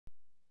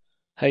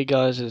Hey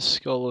guys, it's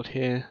Scarlet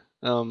here,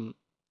 from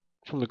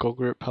the Gold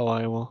Group. How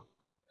are you all?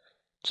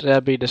 Today I'll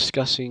be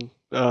discussing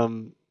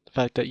the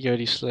fact that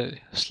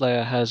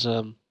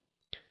Yoteslaya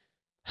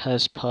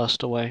has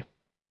passed away.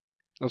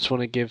 I just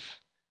want to give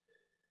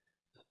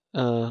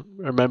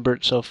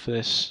remembrance of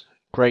this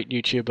great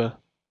YouTuber,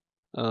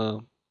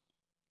 um,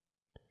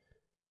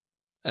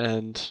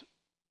 and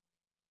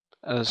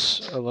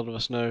as a lot of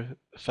us know,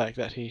 the fact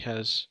that he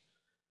has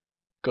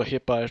got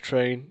hit by a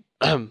train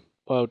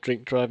while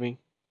drink driving.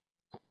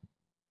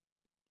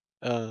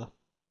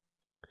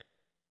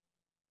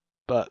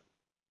 But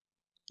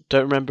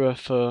don't remember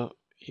for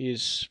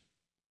his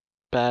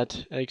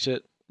bad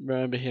exit.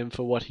 Remember him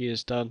for what he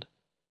has done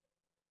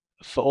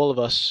for all of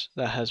us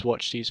that has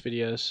watched these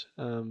videos.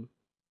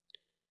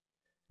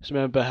 Just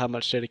remember how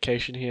much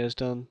dedication he has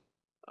done,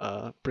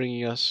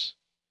 bringing us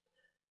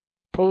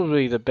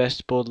probably the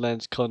best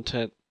Borderlands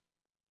content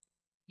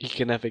you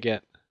can ever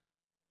get,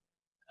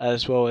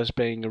 as well as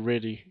being a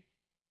really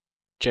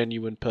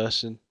genuine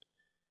person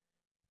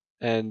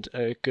and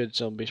a good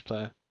zombies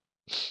player.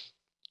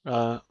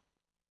 Uh,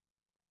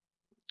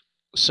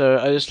 so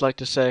I just like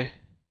to say,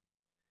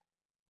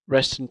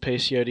 rest in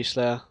peace,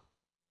 Yoteslaya.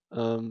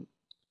 Um,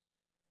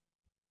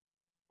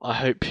 I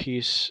hope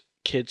his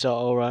kids are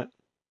alright,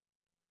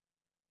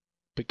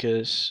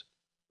 because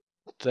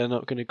they're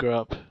not going to grow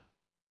up.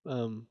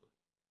 They're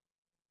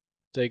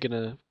going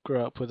to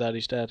grow up without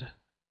his dad.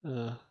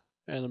 And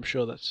I'm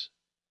sure that's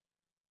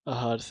a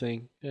hard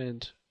thing,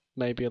 and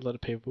maybe a lot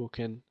of people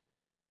can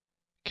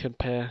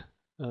compare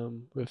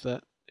with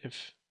that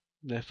if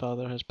their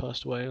father has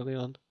passed away early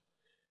on.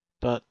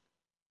 But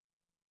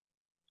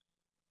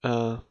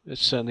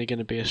it's certainly going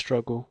to be a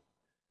struggle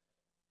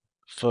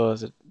for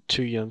the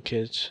two young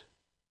kids.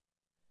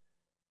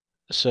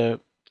 So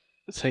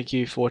thank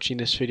you for watching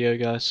this video,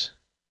 guys.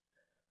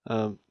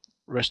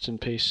 Rest in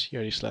peace,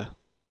 Yoteslaya.